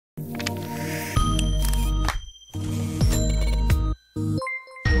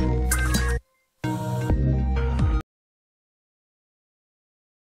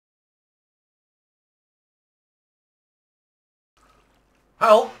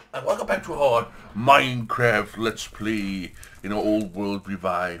Hello, and welcome back to our Minecraft Let's Play in our old world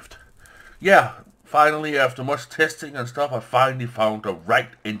revived. Yeah, finally, after much testing and stuff, I finally found the right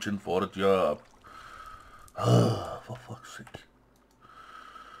engine for the job. For fuck's sake.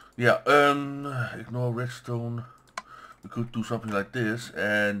 Yeah, ignore redstone. We could do something like this,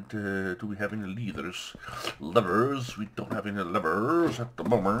 and do we have any levers? Levers? We don't have any levers at the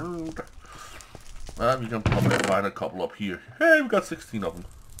moment. We can probably find a couple up here. Hey, we got 16 of them.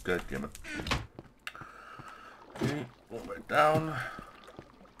 God damn it. Okay, go right down.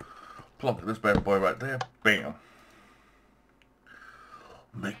 Plunk this bad boy right there. Bam.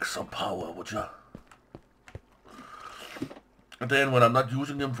 Make some power, would ya? And then when I'm not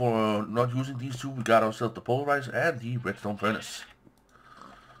using them for not using these two, we got ourselves the polarizer and the redstone furnace.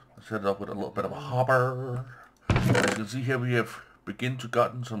 I set it up with a little bit of a hopper. As you can see here, we have begun to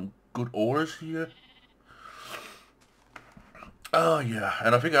gotten some good ores here. Oh yeah,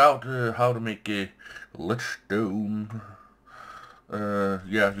 and I figured out how to make a leadstone.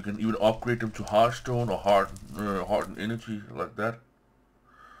 Yeah, you can even upgrade them to hardstone or hardened energy like that.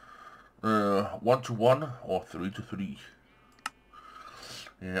 1 to 1 or 3 to 3.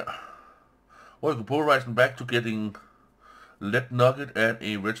 Yeah. Or you can polarize them back to getting lead nugget and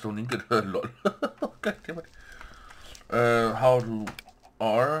a redstone ingot. Lol. God damn it. How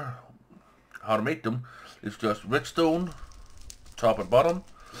to make them is just redstone, top and bottom,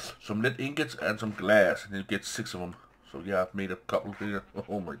 some lead ingots and some glass, and you get 6 of them. So yeah, I've made a couple here.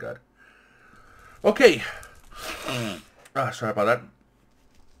 Oh my god. Okay. Sorry about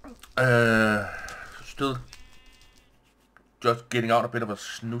that. Still just getting out a bit of a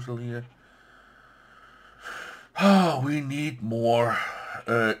snoozle here. We need more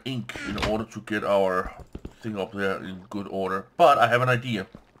ink in order to get our thing up there in good order. But I have an idea.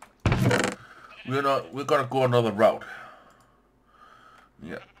 We're gonna go another route.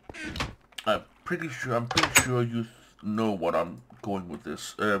 Yeah. I'm pretty sure you know what I'm going with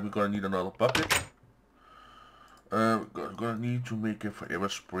this. We're gonna need another bucket. We're gonna need to make a forever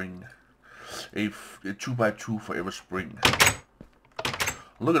spring. A 2x2 forever spring.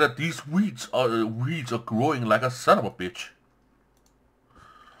 Look at that, these weeds are growing like a son of a bitch.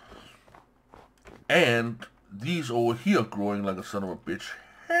 And these over here are growing like a son of a bitch.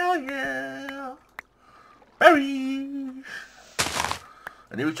 Hell yeah! Berries!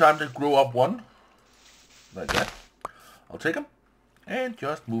 And every time they grow up one, like that, I'll take them and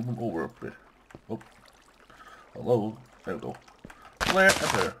just move them over a bit. Oh, hello, there we go. There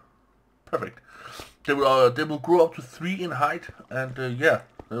and there. Perfect. They will grow up to 3 in height, and yeah,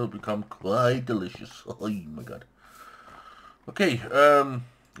 they will become quite delicious. Oh my god. Okay,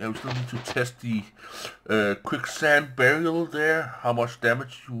 yeah, we still need to test the quicksand burial there, how much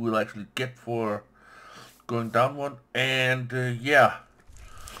damage you will actually get for going down one, and yeah.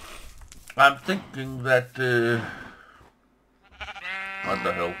 I'm thinking that, what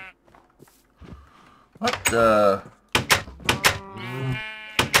the hell? What the?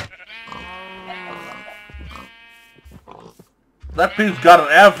 That pig's got an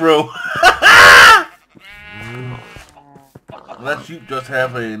afro! That sheep just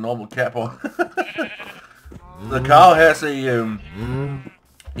have a normal cap on. The cow has a,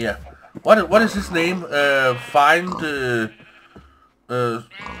 yeah. What is his name? It's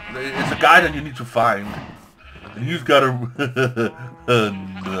a guy that you need to find. And he's got a...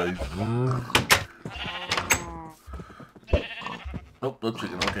 nice. Nope, no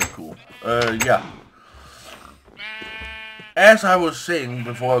chicken. Okay, cool. Yeah. As I was saying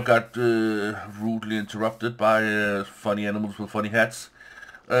before I got rudely interrupted by funny animals with funny hats,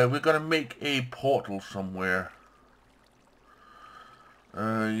 we're gonna make a portal somewhere.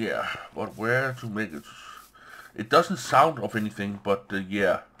 Yeah. But where to make it? It doesn't sound of anything, but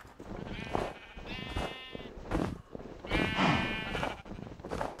yeah.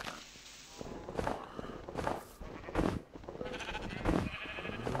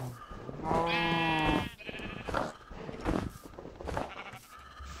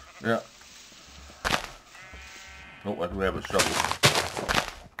 Yeah. Oh, I do have a shovel.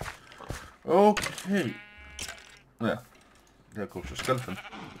 Okay. Yeah. There goes the skeleton.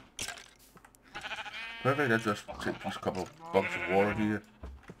 Perfect, let's just take these couple of buckets of water here.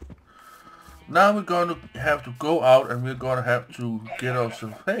 Now we're going to have to go out and we're going to have to get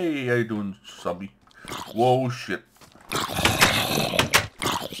ourselves... Hey, how you doing, zombie? Whoa, shit.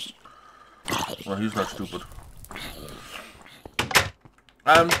 Well, he's not stupid.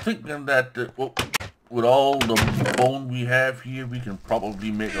 I'm thinking that with all the bone we have here, we can probably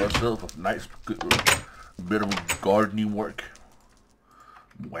make ourselves a nice bit of gardening work.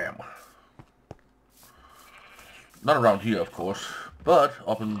 Wham. Not around here, of course, but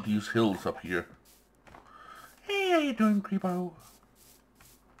up in these hills up here. Hey, how you doing, Creepo?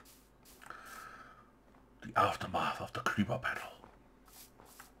 The aftermath of the Creeper battle.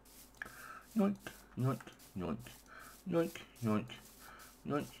 Yoink, yoink, yoink, yoink, yoink,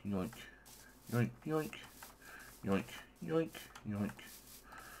 yoink, yoink, yoink, yoink, yoink, yoink, yoink.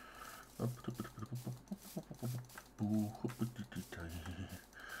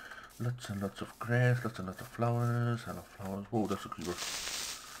 Lots and lots of grass, lots and lots of flowers, and flowers. Whoa, that's a creeper.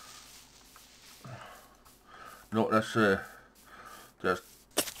 No, let's just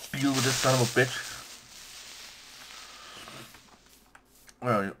deal with this son of a bitch.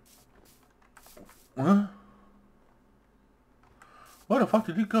 Where are you? Huh? Where the fuck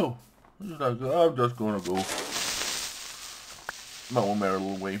did he go? He's like, I'm just gonna go my own merry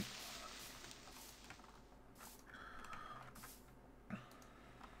little way.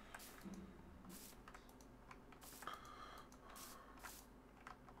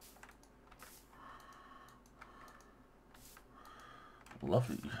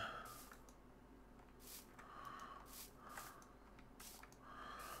 Lovely.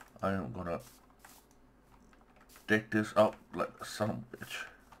 I am gonna dig this out like a son of a bitch.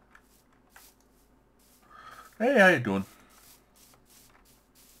 Hey, how you doing?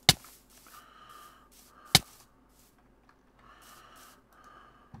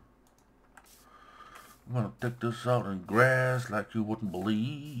 I'm gonna dig this out in grass like you wouldn't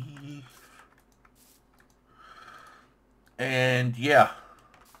believe. And yeah,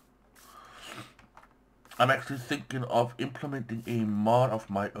 I'm actually thinking of implementing a mod of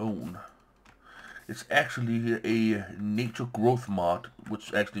my own. It's actually a nature growth mod,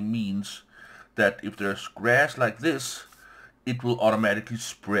 which actually means that if there's grass like this, it will automatically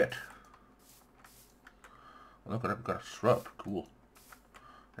spread. Look at that, we've got a shrub, cool.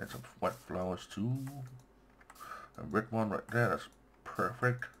 And some white flowers too. A red one right there, that's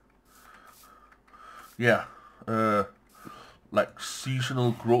perfect. Yeah, like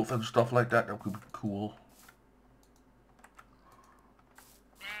seasonal growth and stuff like that, that could be cool.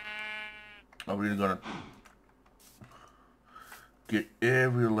 I'm really gonna get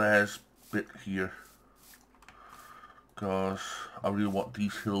every last bit here, because I really want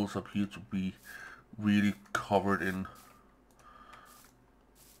these hills up here to be really covered in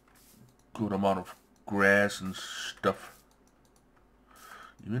good amount of grass and stuff.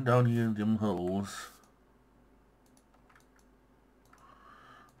 Even down here in them hills.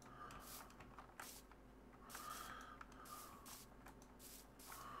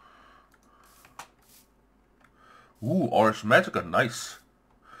 Ooh, Ars Magica, nice.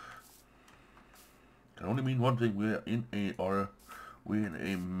 Can only mean one thing, we're in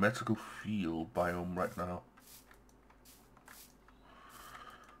a magical field biome right now.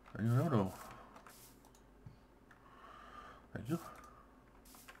 And you never know. Thank you.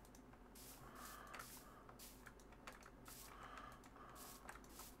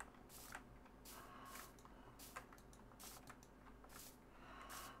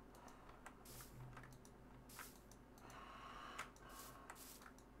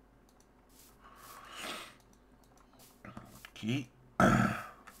 Okay.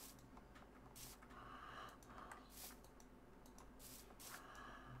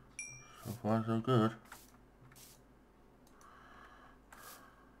 So far so good.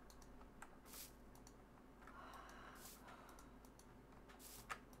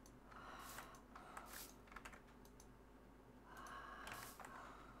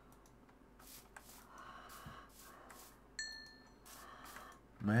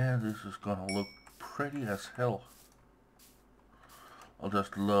 Man, this is gonna look pretty as hell. I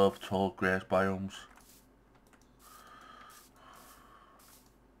just love tall grass biomes.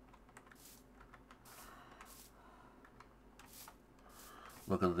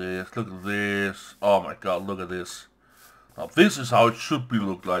 Look at this, look at this. Oh my god, look at this. Now this is how it should be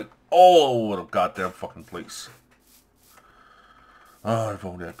look like all over the goddamn fucking place. Oh, if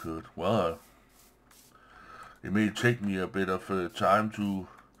only I could. Well, it may take me a bit of time to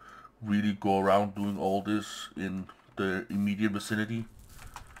really go around doing all this in the immediate vicinity.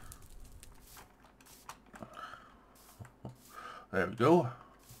 There we go.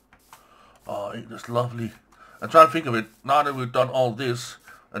 Oh, ain't this lovely. I'm trying to think of it, now that we've done all this,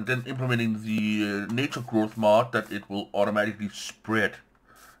 and then implementing the nature growth mod, that it will automatically spread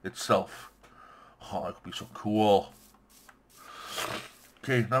itself. Oh, that could be so cool.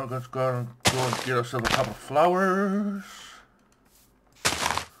 Okay, now we're going to go and get ourselves a couple of flowers.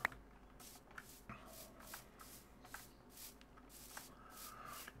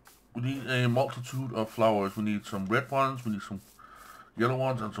 We need a multitude of flowers. We need some red ones, we need some yellow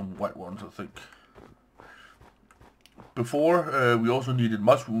ones, and some white ones, I think. before we also needed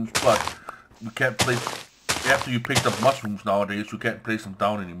mushrooms, but we can't place, after you picked up mushrooms nowadays, you can't place them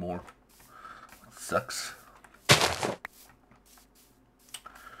down anymore. It sucks.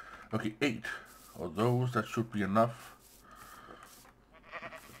 Okay, 8 of those, that should be enough.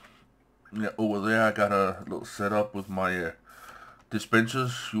 Yeah, over there I got a little setup with my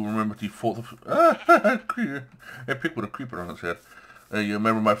dispensers. You remember the 4th of... I picked with a creeper on his head. You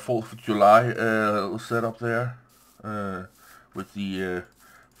remember my 4th of July little setup there? With the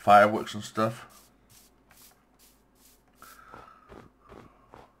fireworks and stuff.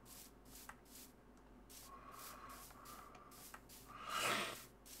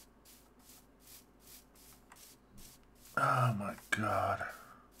 Oh my god.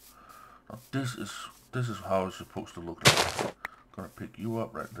 Now this is how it's supposed to look like. Gonna pick you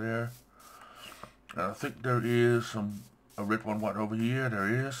up right there. And I think there is a red one right over here. There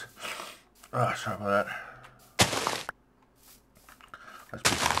is. Ah, sorry about that. Let's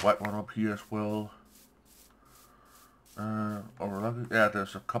pick the white one up here as well. Yeah,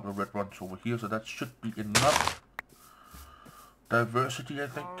 there's a couple of red ones over here, so that should be enough diversity, I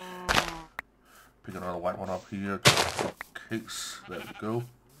think. Pick another white one up here, just in case. There we go.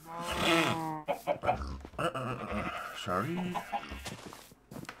 Sorry.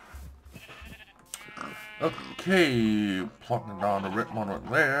 Okay, plugging down the red one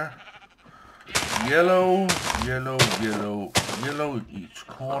right there. Yellow, yellow, yellow, yellow in each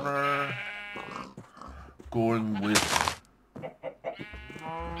corner. Going with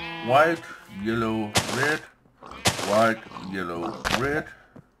white, yellow, red, white, yellow, red,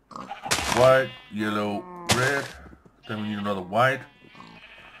 white, yellow, red. Then we need another white,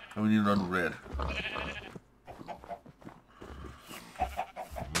 and we need another red.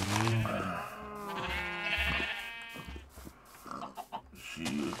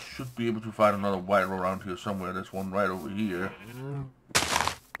 You should be able to find another white around here somewhere. There's one right over here.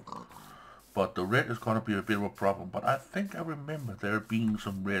 But the red is going to be a bit of a problem. But I think I remember there being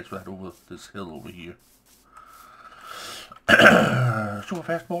some reds right over this hill over here. Super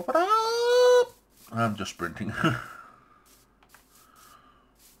fast mode. I'm just sprinting.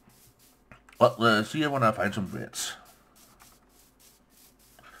 But see you when I find some reds.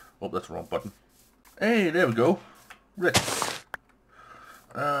 Oh, that's the wrong button. Hey, there we go. Reds.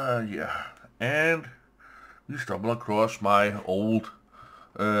 Yeah. And we stumble across my old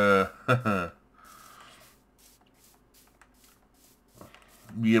me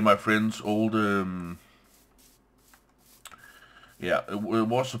and my friend's old yeah, it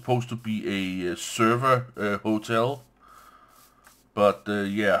was supposed to be a server hotel, but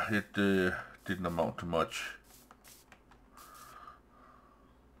yeah, it didn't amount to much.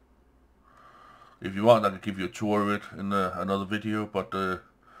 If you want, I can give you a tour of it in another video, but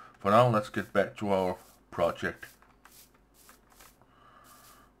for now, let's get back to our project.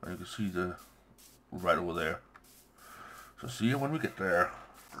 You can see the right over there. So see you when we get there.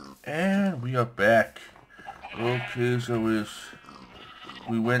 And we are back. Okay, so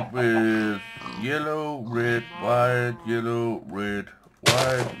we went with yellow, red, white, yellow, red,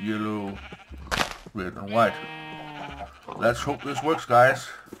 white, yellow, red, and white. Let's hope this works, guys.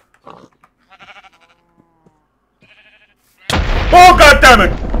 Oh, God damn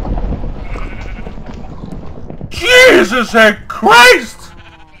it! Jesus Christ!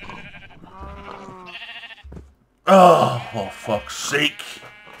 Oh, for fuck's sake.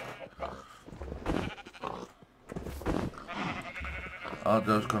 I'm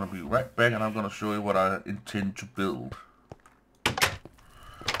just gonna be right back and I'm gonna show you what I intend to build.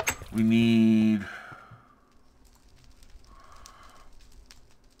 We need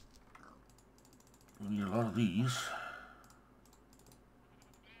a lot of these.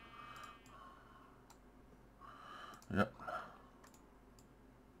 Yep.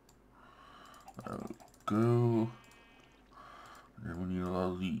 There we go. And then we need a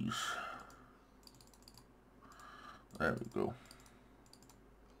lot of these. There we go.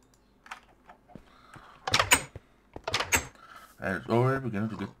 And it's already beginning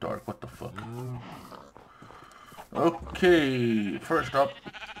to get dark. What the fuck? Okay, first up.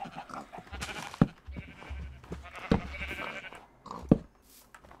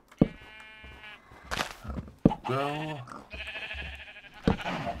 Go.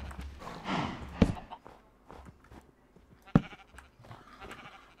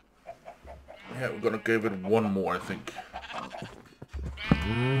 Yeah, we're gonna give it one more, I think.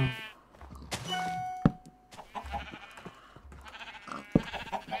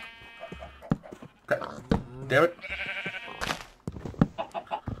 God damn it.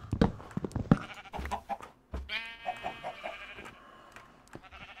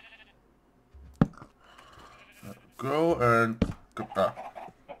 Go,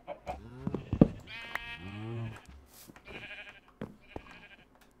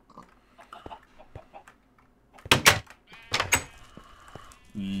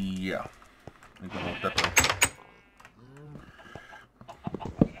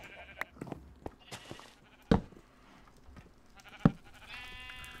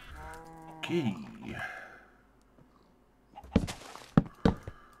 Okay.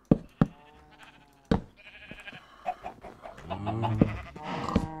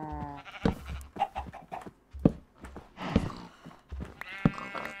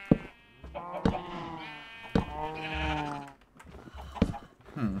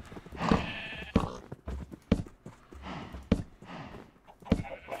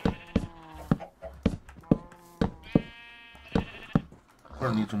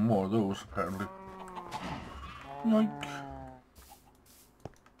 Gonna need some more of those, apparently. Yoink.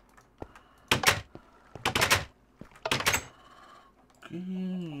 Okay,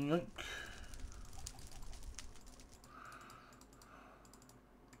 yoink.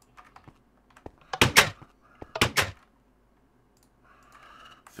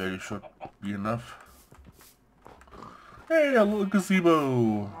 There should be enough. Hey, a little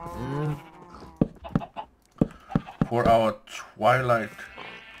gazebo! For our Twilight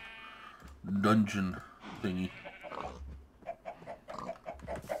dungeon thingy.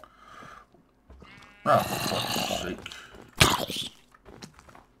 Ah, for fuck's sake.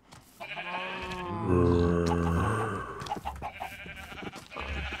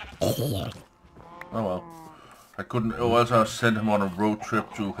 Oh well. I couldn't, or else I'll send him on a road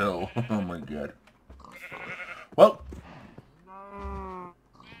trip to hell. Oh my god. Well.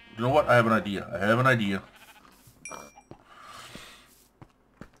 You know what? I have an idea. I have an idea.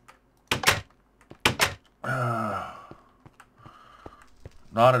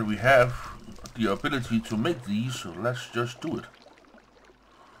 Now that we have the ability to make these, let's just do it.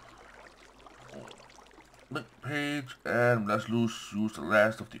 Link page, and let's use the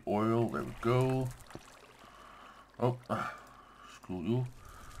last of the oil. There we go. Oh, screw you.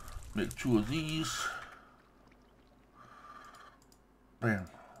 Make 2 of these. Bam.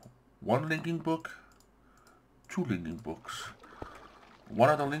 1 linking book, 2 linking books. One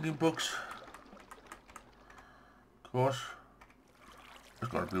of the linking books, of course, is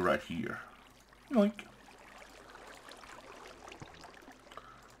gonna be right here. Yoink.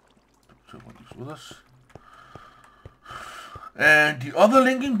 Take one of these with us. And the other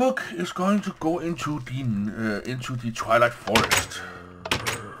linking book is going to go into the Twilight Forest.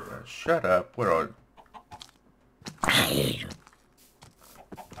 Shut up. Where are you?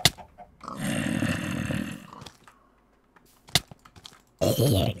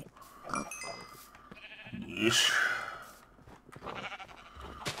 Yes.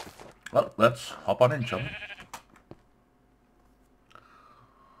 Well, let's hop on in, shall we?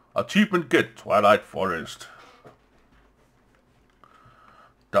 Achievement Get Twilight Forest.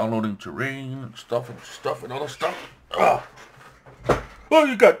 Downloading terrain and stuff and other stuff. Ah. Oh,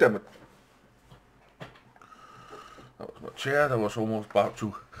 you goddammit. That was my chair that was almost about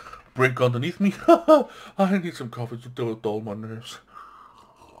to break underneath me. I need some coffee to dull my nerves.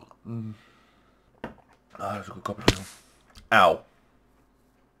 Ah, that's a good cup of tea. Ow.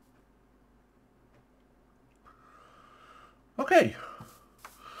 Okay.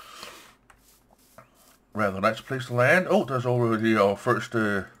 Rather nice place to land. Oh, there's already our first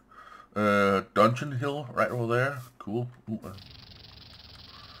dungeon hill right over there. Cool. Ooh,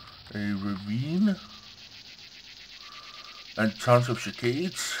 a ravine. And tons of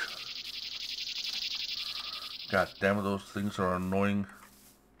cicadas. God damn it, those things are annoying.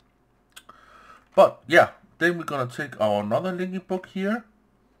 But yeah, then we're gonna take our another linking book here.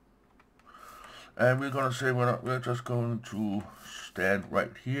 And we're gonna say we're just going to stand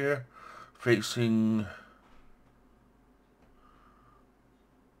right here, facing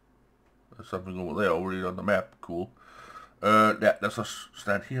something over there already on the map. Cool. Yeah, let's just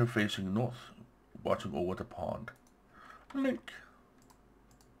stand here facing north, watching over the pond. Link.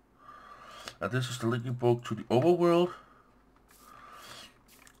 And this is the linking book to the overworld.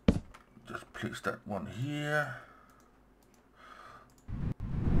 Just place that one here.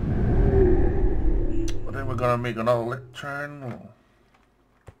 But then we're gonna make another left turn.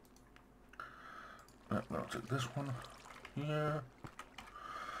 I'm gonna take this one here.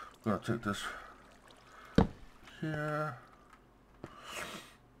 I'm gonna take this here.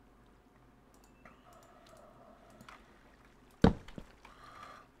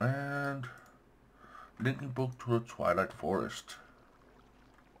 And linking book to the Twilight Forest.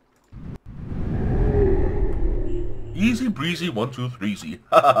 Easy breezy, 1, 2, 3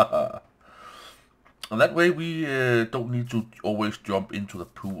 And that way we don't need to always jump into the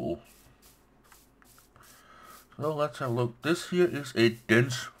pool. So let's have a look. This here is a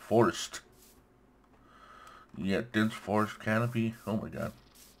dense forest. Yeah, dense forest canopy. Oh my god.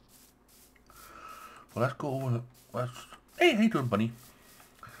 Well, let's go over. Hey, how you doing, bunny?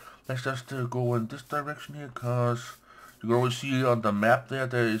 Let's just go in this direction here, cause You can always see on the map there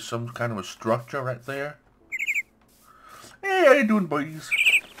is some kind of a structure right there. Hey, how you doing, boys?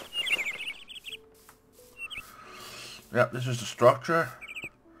 Yeah, this is the structure.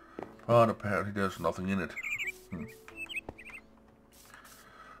 But apparently there's nothing in it.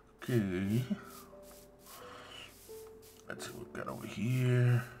 Okay. Let's see what we got over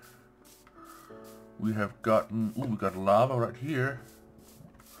here. We have gotten... Ooh, we got lava right here.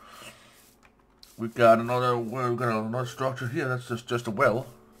 We got another... Well, we got another structure here. That's just a well.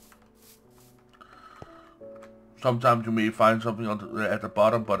 Sometimes you may find something at the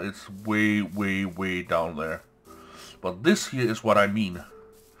bottom, but it's way, way, way down there. But this here is what I mean.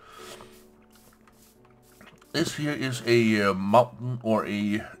 This here is a mountain or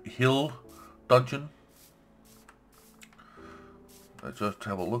a hill dungeon. Let's just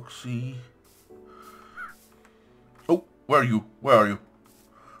have a look, see. Oh, where are you? Where are you?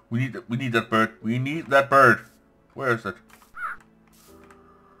 We need that bird. We need that bird. Where is it?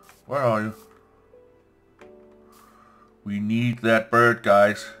 Where are you? We need that bird,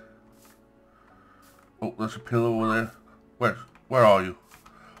 guys. Oh, there's a pillar over there. Where are you?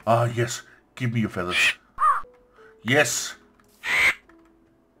 Ah, yes. Give me your feathers. Yes.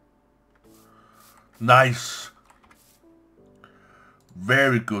 Nice.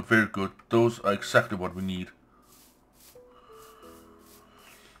 Very good, very good. Those are exactly what we need.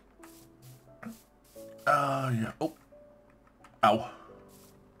 Yeah. Oh. Ow.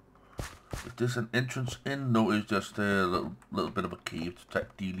 Is this an entrance in? No, it's just a little bit of a cave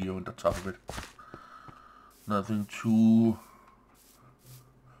type dealio on the top of it. Nothing too...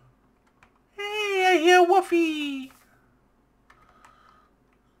 Hey, I hear Woofy!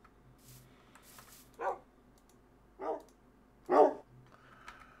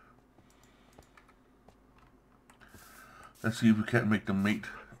 Let's see if we can't make them mate,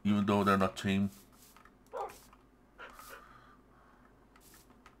 even though they're not tame.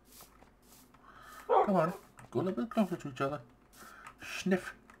 Come on, go a little bit closer to each other.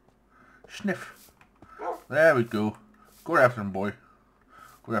 Sniff. Sniff. There we go. Go after him, boy.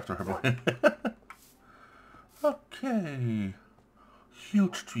 Go after her, boy. Okay.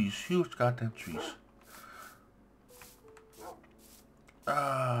 Huge trees, huge goddamn trees.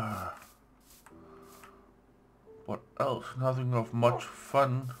 What else? Nothing of much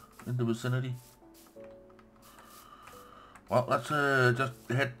fun in the vicinity. Well, let's just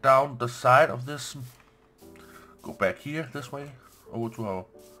head down the side of this. Go back here, this way, over to our...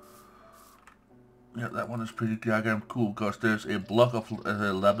 Yeah, that one is pretty goddamn cool, because there's a block of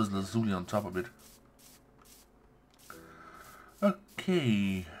lapis lazuli on top of it.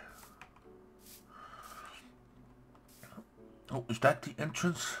 Okay. Oh, is that the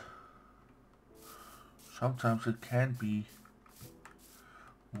entrance? Sometimes it can be.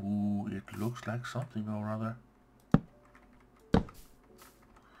 Ooh, it looks like something or other.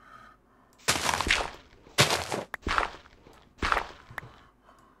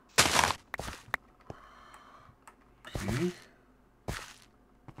 Okay.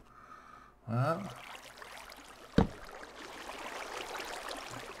 Well.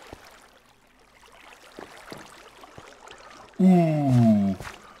 Ooh,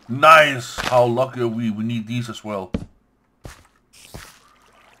 nice. How lucky are we? We need these as well.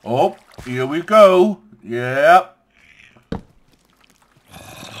 Oh, here we go. Yeah.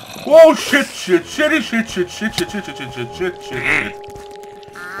 Oh shit, shit, shitty, shit, shit, shit, shit, shit, shit, shit, shit, shit, shit.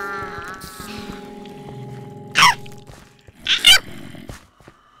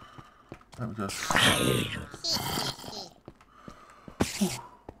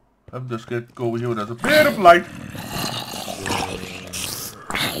 Let me just go over here where there's a bit of light.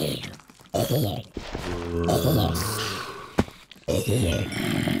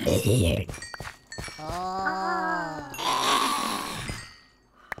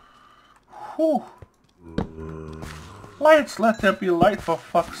 Whew. Lights, let there be light, for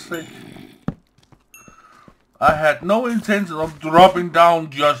fuck's sake. I had no intention of dropping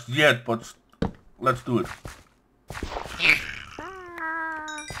down just yet, but let's do it.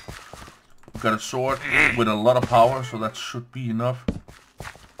 We've got a sword with a lot of power, so that should be enough.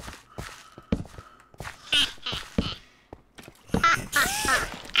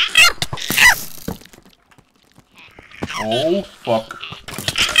 Oh, fuck.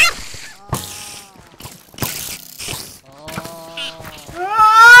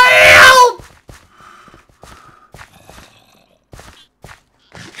 Help!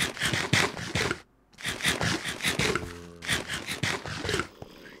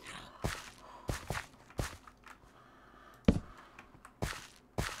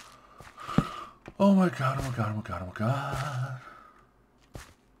 Oh my god, oh my god, oh my god, oh my god.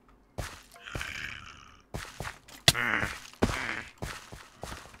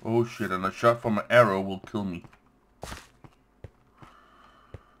 Oh shit, and a shot from an arrow will kill me.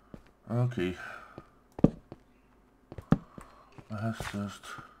 Okay. Let's just...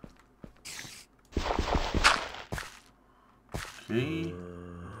 Okay.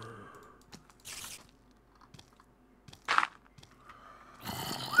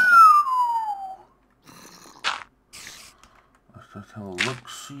 Let's just have a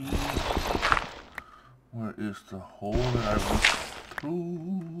look-see. Where is the hole that I went through?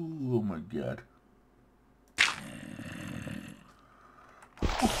 Oh my god.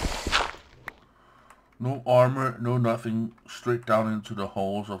 No armor, no nothing. Straight down into the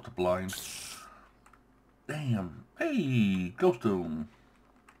holes of the blind. Damn. Hey, glowstone.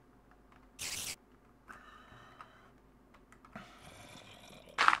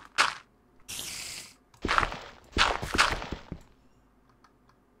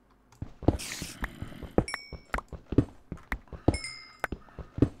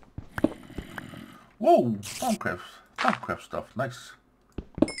 Whoa, Thaumcraft stuff, nice.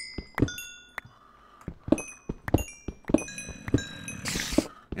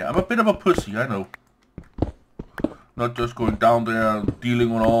 Yeah, I'm a bit of a pussy, I know. Not just going down there and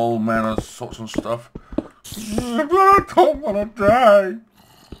dealing with all manner of sorts of stuff. I don't want to die.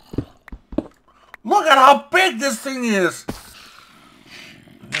 Look at how big this thing is!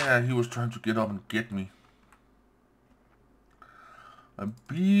 Yeah, he was trying to get up and get me. And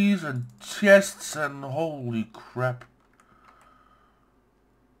bees and chests and holy crap.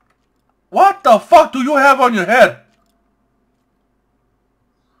 What the fuck do you have on your head?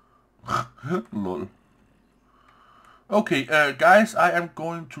 Lol. Okay, guys, I am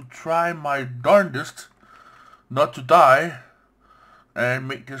going to try my darndest not to die and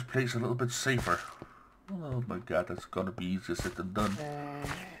make this place a little bit safer. Oh my god, that's gonna be easier said than done.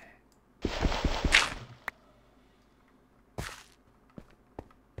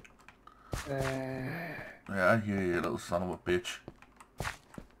 Yeah, I hear you, little son of a bitch.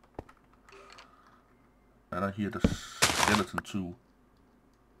 And I hear the skeleton too.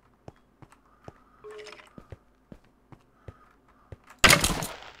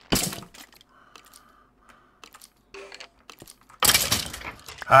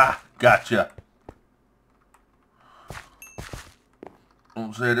 Ha! Gotcha!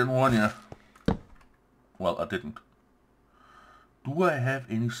 Don't say I didn't warn you. Well, I didn't. Do I have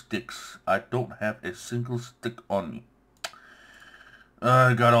any sticks? I don't have a single stick on me.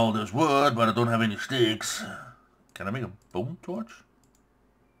 I got all this wood, but I don't have any sticks. Can I make a bone torch?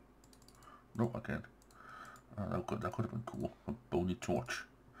 No, I can't. That could have been cool. A bony torch.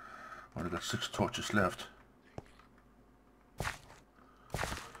 Only got 6 torches left.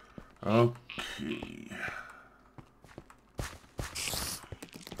 Okay.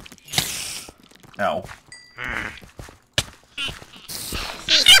 Ow.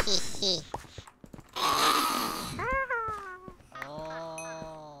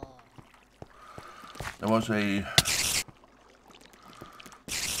 There was a...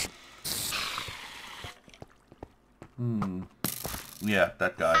 Yeah,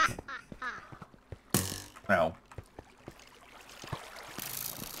 that guy. Ow.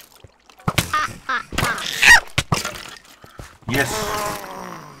 Yes!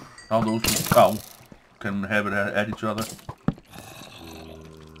 Now those who can have it at each other.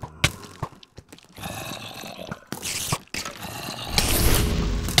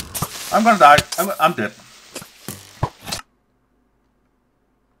 I'm gonna die. I'm dead.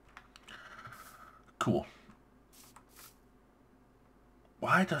 Cool.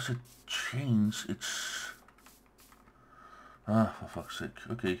 Why does it change its... Ah, for fuck's sake.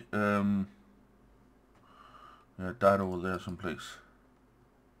 Okay, yeah, it died over there someplace.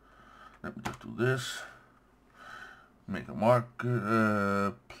 Let me just do this. Make a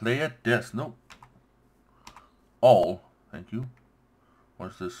marker. Player death. Nope. All. Thank you.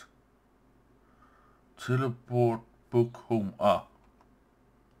 What's this? Teleport book home. Ah.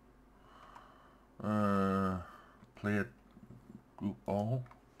 Player group all.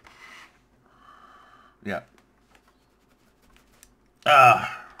 Yeah.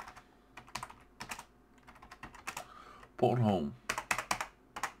 Ah. Port home.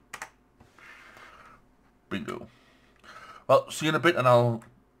 Bingo. Well, see you in a bit and I'll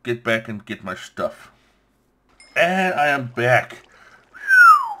get back and get my stuff. And I am back.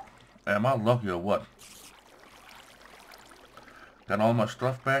 Whew. Am I lucky or what? Got all my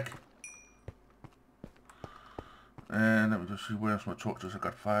stuff back. And let me just see where's my torches. I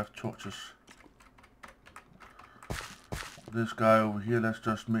got 5 torches. This guy over here, let's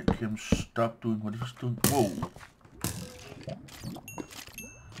just make him stop doing what he's doing. Whoa.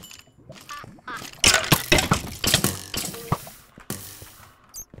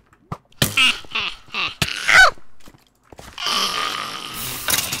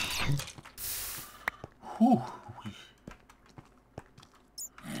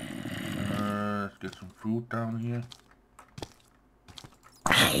 get some fruit down here.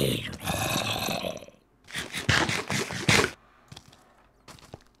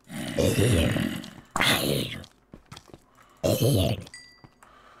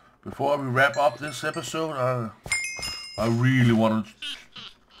 Before we wrap up this episode, I really want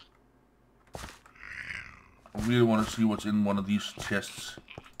to see what's in one of these chests.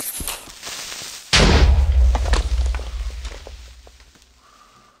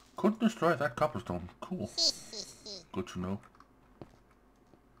 Couldn't destroy that cobblestone. Cool. Good to know.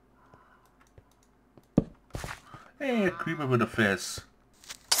 Hey, a creeper with a fez.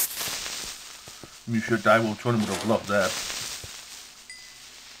 Monsieur Dive Tournament would have loved that.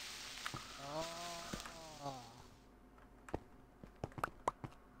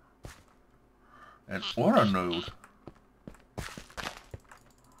 An ore node.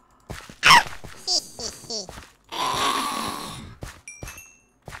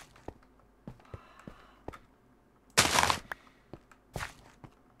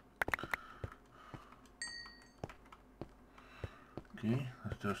 Okay,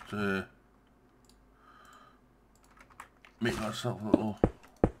 let's just make ourselves a little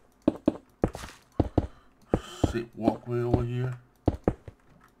safe walkway over here.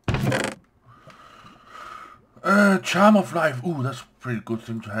 Charm of life. Ooh, that's a pretty good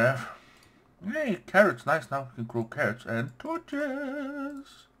thing to have. Hey, carrots. Nice. Now we can grow carrots and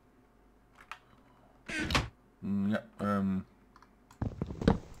torches. Yeah.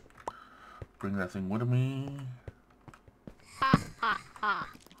 Bring that thing with me.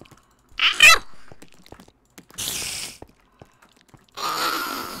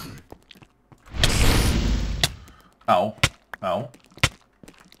 Ow. Ow.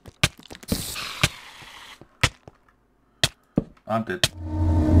 I'm dead.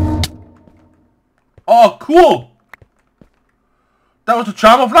 Oh, cool! That was the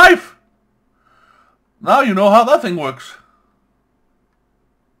charm of life! Now you know how that thing works.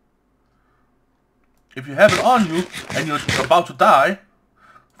 If you have it on you and you're about to die,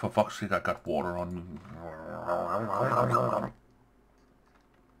 for fuck's sake, I got water on me.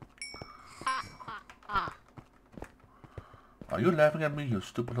 Are you laughing at me, you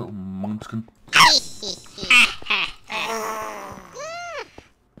stupid little munchkin?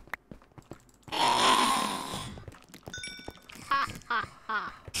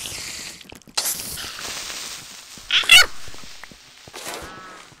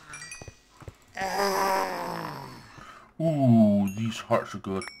 Ooh, these hearts are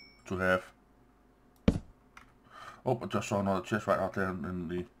good to have. Oh, I just saw another chest right out there in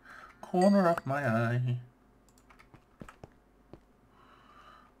the corner of my eye.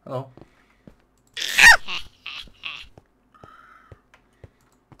 Hello.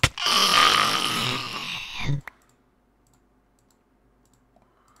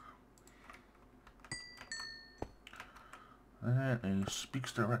 And a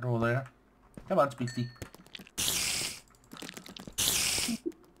speakster right over there. Come on, Speaksty.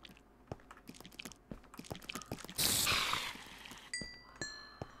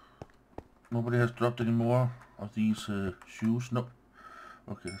 Nobody has dropped any more of these shoes. Nope.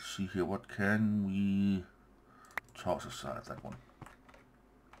 Okay, let's see here. What can we toss aside? That one.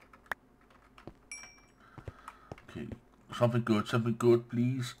 Okay, something good,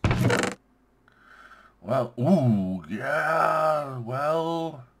 please. Well, ooh, yeah,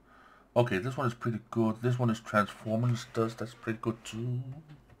 well, okay, this one is pretty good. This one is Transformance Dust. That's pretty good too.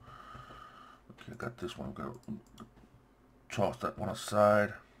 Okay, I got this one. I'm gonna toss that one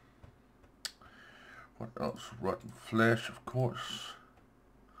aside. What else? Rotten Flesh, of course.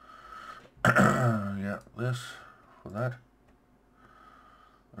 Yeah, this for that.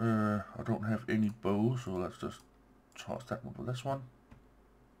 I don't have any bows, so let's just toss that one for this one.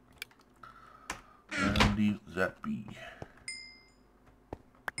 And leave that be.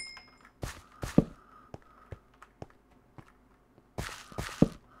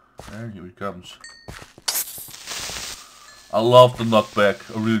 And here he comes. I love the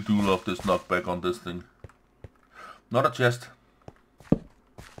knockback. I really do love this knockback on this thing. Not a chest.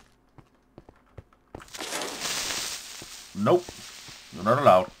 Nope. You're not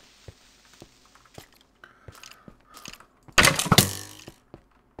allowed.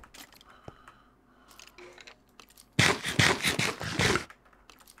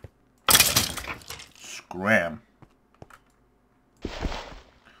 Scram.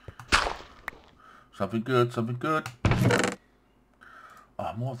 Something good, something good.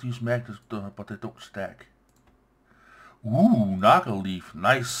 Oh, more of these magnets, but they don't stack. Ooh, Naga leaf,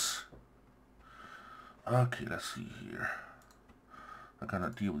 nice. Okay, let's see here. I gotta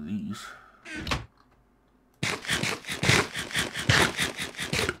deal with these.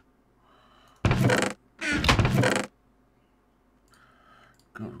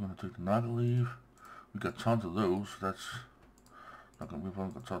 gonna take the naga leaf. We got tons of those. That's not gonna be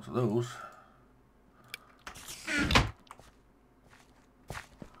fun. Got tons of those.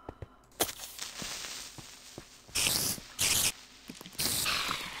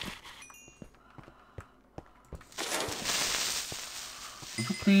 Would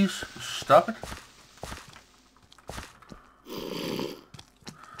you please stop it?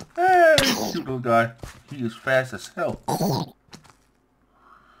 Hey, cute little guy. He is fast as hell. Let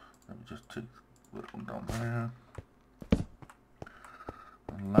me just take that one down there.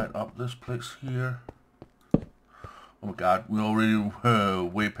 And light up this place here. Oh my god, we already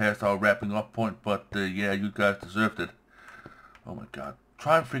way past our wrapping up point, but yeah, you guys deserved it. Oh my god.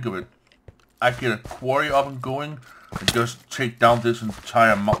 Try and figure it. I get a quarry up and going and just take down this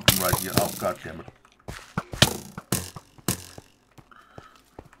entire mountain right here. Oh god damn it.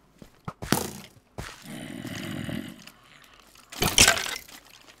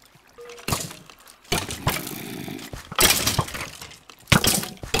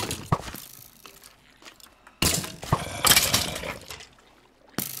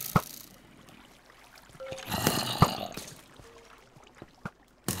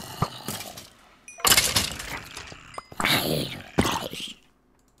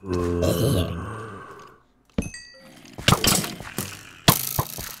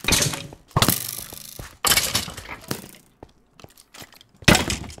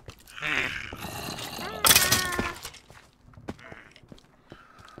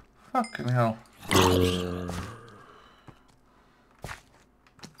 Fucking hell.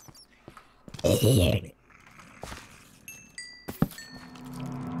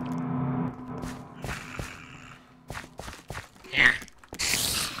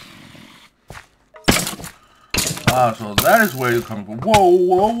 Ah, so that is where you're coming from. Whoa,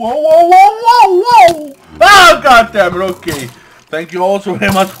 whoa, whoa, whoa, whoa, whoa, whoa! Ah, god damn it, okay. Thank you all so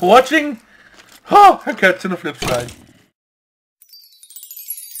very much for watching. Oh, I'll catch you on the flip side.